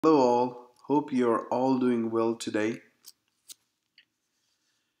Hello all, hope you're all doing well today.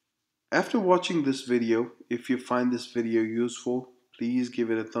 After watching this video, if you find this video useful, please give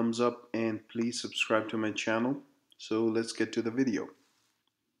it a thumbs up and please subscribe to my channel. So let's get to the video.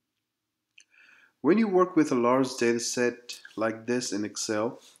 When you work with a large data set like this in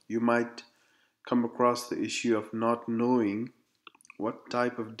Excel, you might come across the issue of not knowing what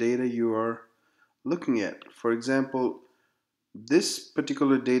type of data you are looking at. For example, this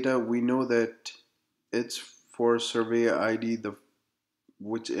particular data, we know that it's for surveyor ID,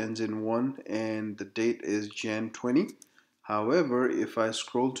 which ends in 1, and the date is Jan 20. However, if I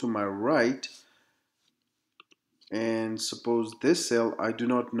scroll to my right and suppose this cell, I do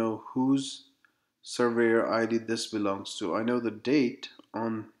not know whose surveyor ID this belongs to. I know the date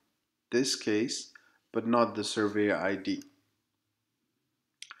on this case, but not the surveyor ID.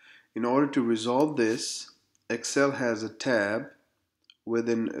 In order to resolve this, Excel has a tab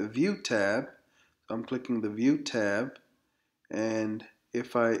within a View tab. I'm clicking the View tab, and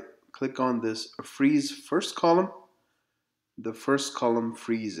if I click on this freeze first column, the first column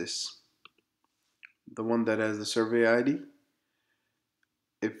freezes. The one that has the survey ID,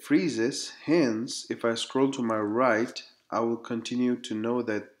 it freezes. Hence, if I scroll to my right, I will continue to know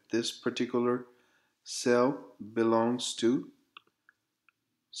that this particular cell belongs to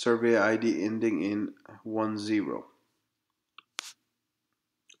survey ID ending in 10.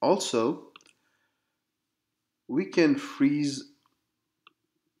 Also, we can freeze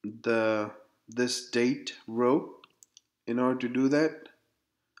this date row. In order to do that,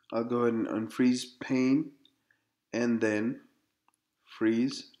 I'll go ahead and unfreeze pane and then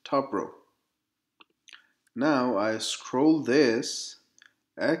freeze top row. Now I scroll this.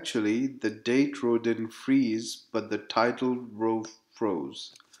 Actually, the date row didn't freeze, but the title row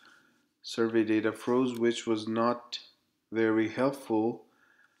froze. Survey data froze, which was not very helpful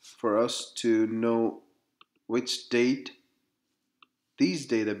for us to know which date these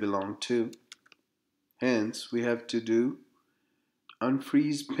data belong to. Hence, we have to do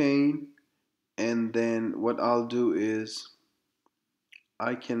unfreeze pane, and then what I'll do is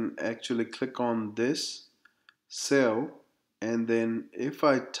I can actually click on this cell, and then if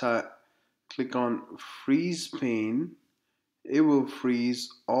I click on freeze pane, it will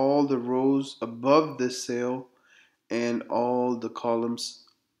freeze all the rows above this cell and all the columns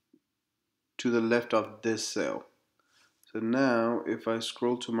to the left of this cell. So now if I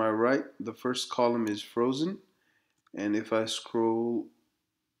scroll to my right, the first column is frozen, and if I scroll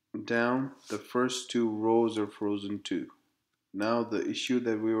down, the first two rows are frozen too. Now the issue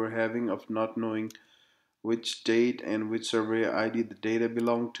that we were having of not knowing which date and which survey ID the data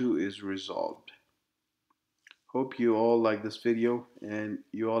belong to is resolved. Hope you all like this video and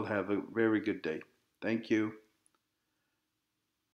you all have a very good day. Thank you.